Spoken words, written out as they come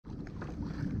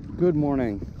Good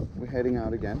morning. We're heading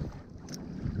out again.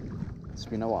 It's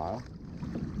been a while.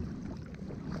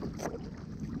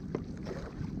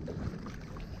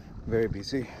 Very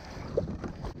busy.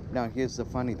 Now here's the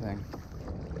funny thing.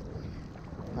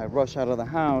 I rush out of the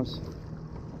house,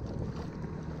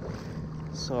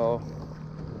 so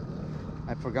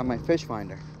I forgot my fish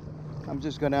finder. I'm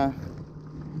just gonna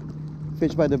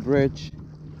fish by the bridge,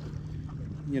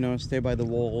 you know, stay by the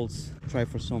walls, try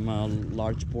for some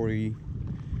large porgy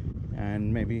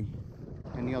and maybe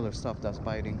any other stuff that's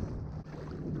biting.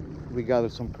 We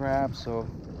gathered some crabs, so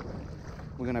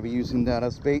we're gonna be using that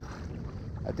as bait.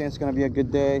 I think it's gonna be a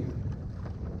good day.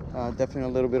 Definitely a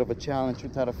little bit of a challenge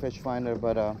without a fish finder,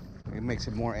 but it makes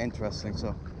it more interesting.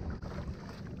 So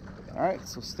all right,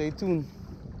 so stay tuned.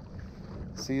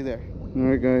 See you there. All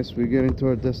right guys, we get into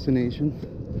our destination.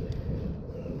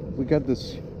 We got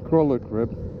this crawler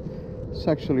crib. It's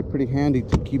actually pretty handy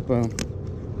to keep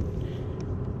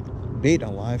bait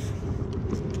alive,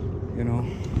 you know,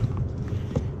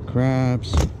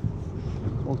 crabs,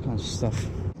 all kinds of stuff.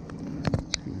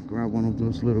 Grab one of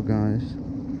those little guys.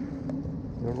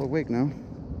 They're awake now.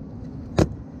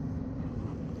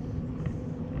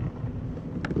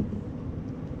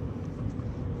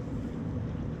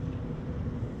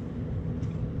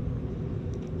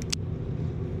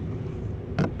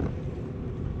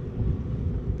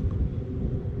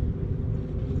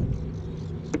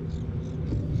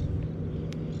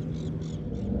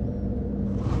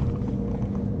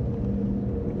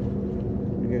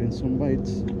 We're getting some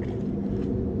bites.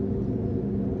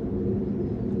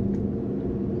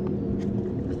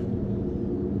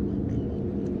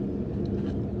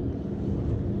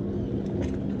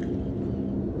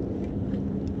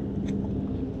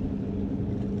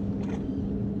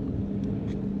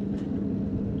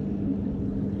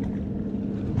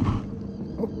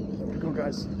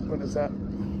 Guys, what is that?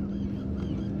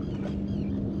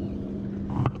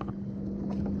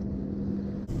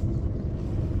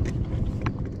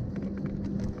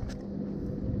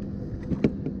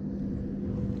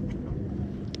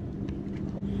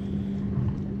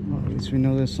 Well, at least we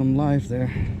know there's some life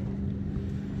there.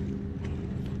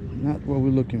 Not what we're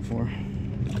looking for.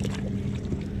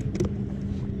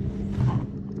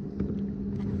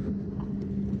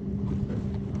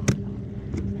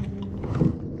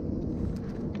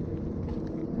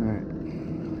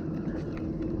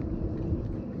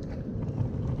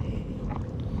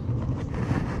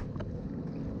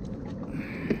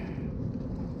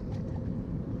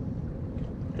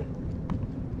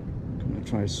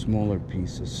 Try smaller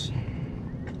pieces.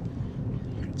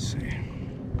 Let's see.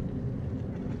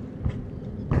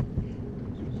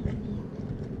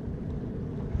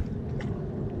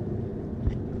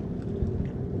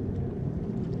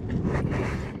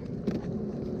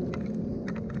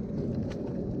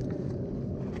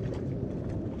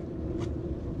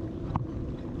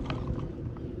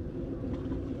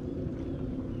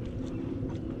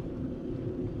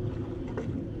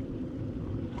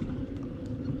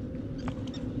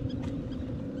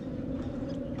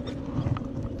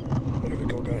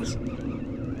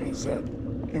 What's that?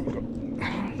 Here we go.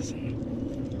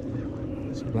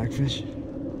 It's a blackfish.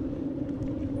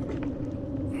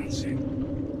 Let's see.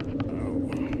 Oh.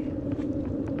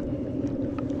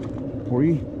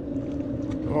 Porgy?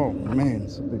 Oh man,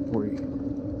 it's a big porgy.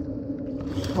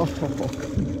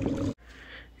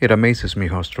 It amazes me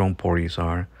how strong porgies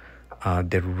are.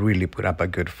 They really put up a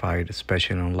good fight,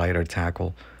 especially on lighter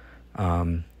tackle.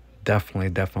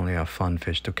 Definitely a fun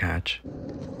fish to catch.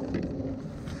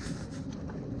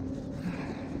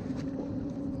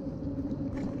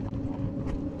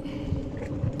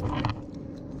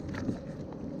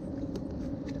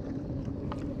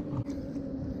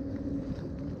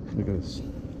 Look at this.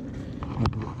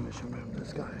 Measurement of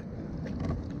this guy.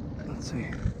 Let's see.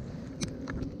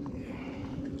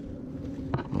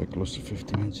 Like close to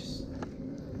 15 inches.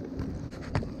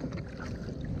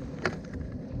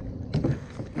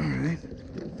 All right.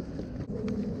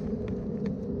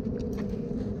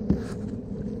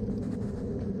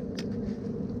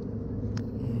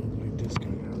 Like this guy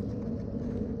out.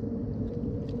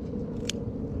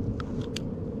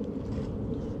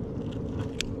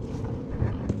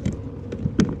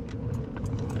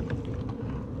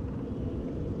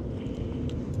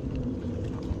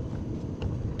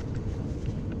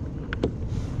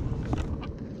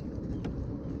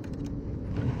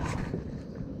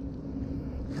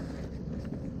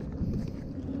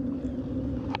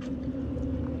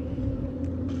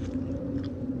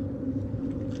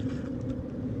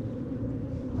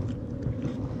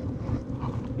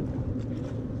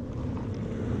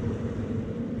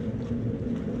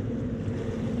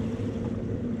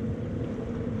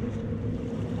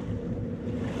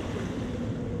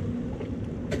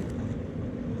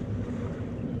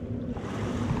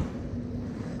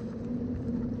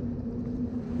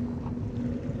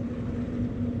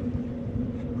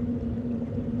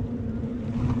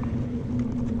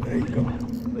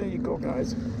 go,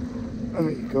 guys. There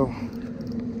you go.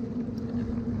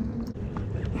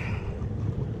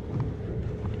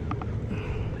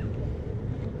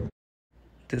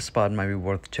 This spot might be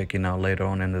worth checking out later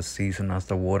on in the season as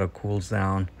the water cools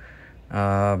down.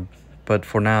 But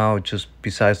for now, just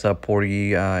besides that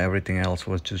porgy, everything else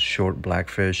was just short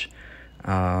blackfish.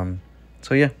 So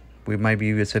yeah, we might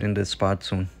be visiting this spot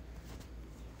soon.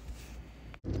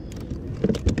 There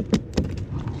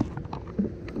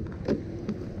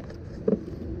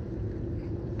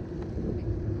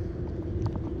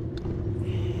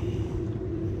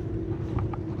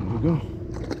we go.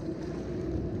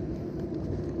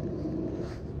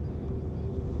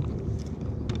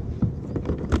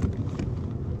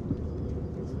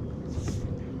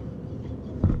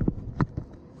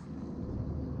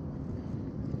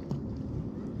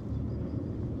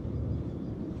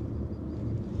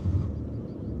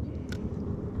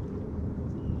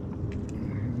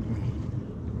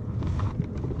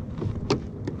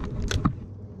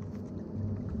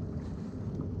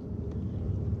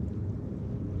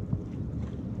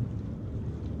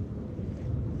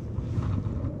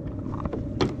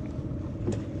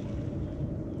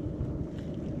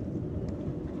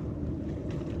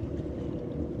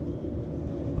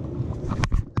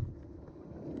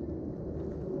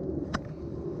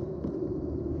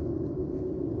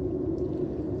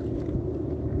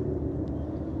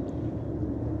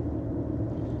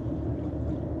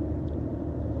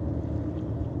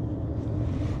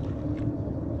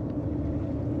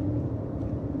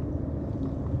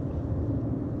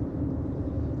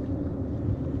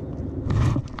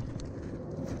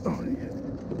 Oh, yeah.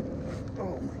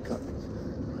 Oh my God.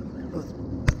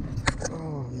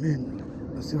 Oh man.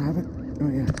 I still have it? Oh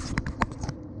yeah.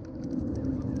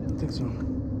 I think so.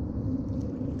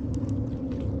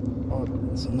 Oh,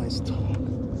 that's a nice talk.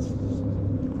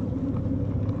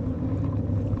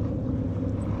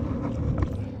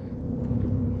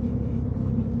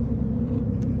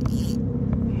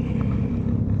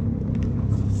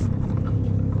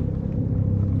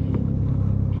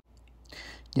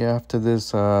 Yeah, after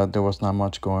this, there was not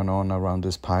much going on around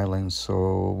this piling,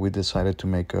 so we decided to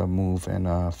make a move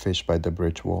and fish by the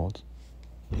bridge walls.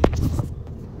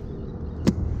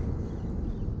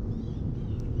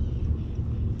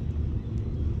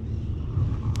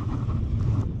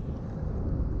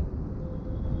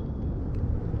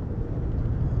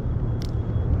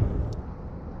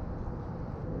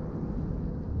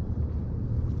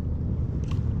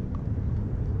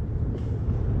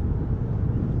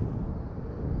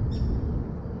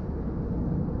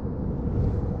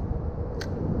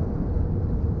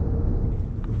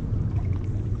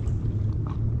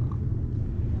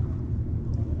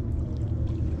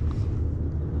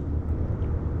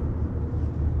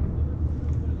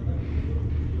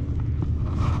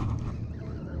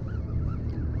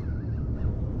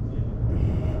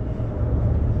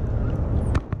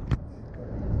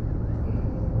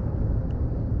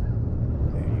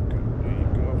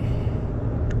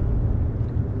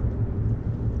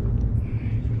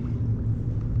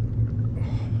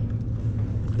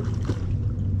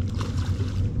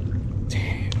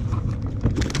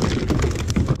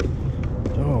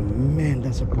 Man,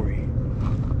 that's a porgy.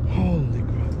 Holy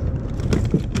crap.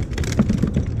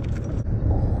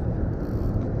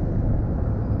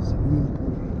 That's a mean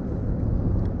porgy.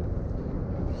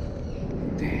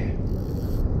 Damn.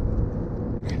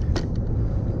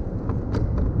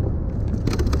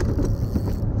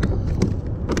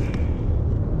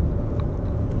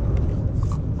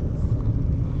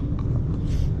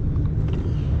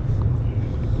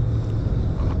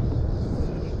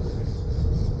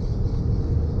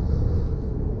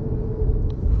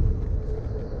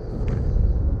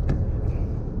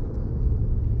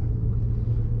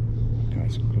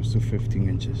 Close to 15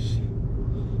 inches.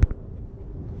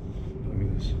 Look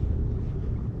at this.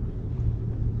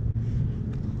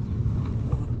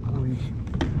 Oh boy.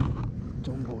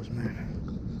 Dumbos, man.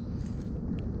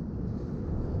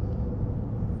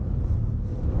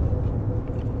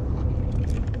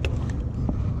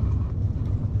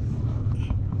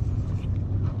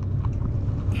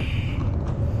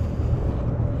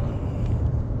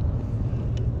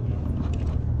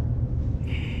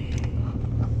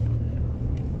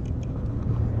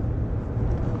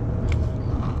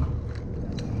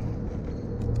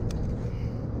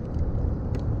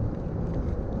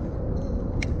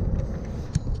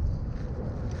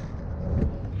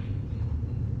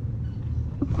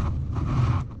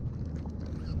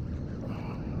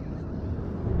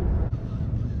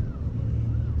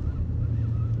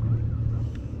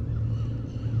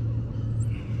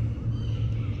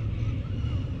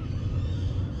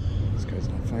 This guy's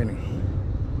not fighting.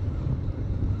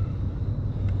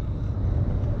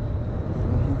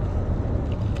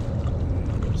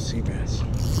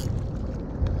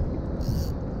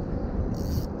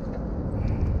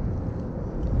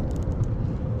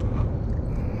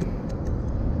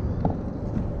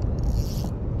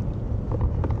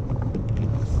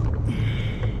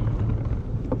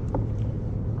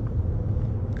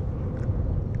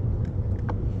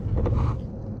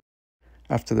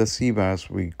 after the sea bass,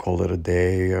 we called it a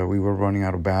day. We were running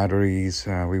out of batteries.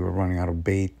 We were running out of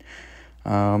bait.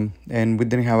 And we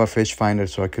didn't have a fish finder,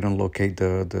 so I couldn't locate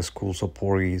the schools of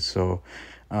porgies. So,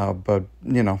 but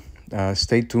you know,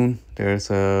 stay tuned.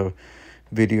 There's a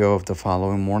video of the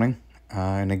following morning.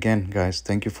 And again, guys,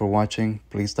 thank you for watching.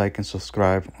 Please like and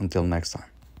subscribe. Until next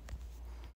time.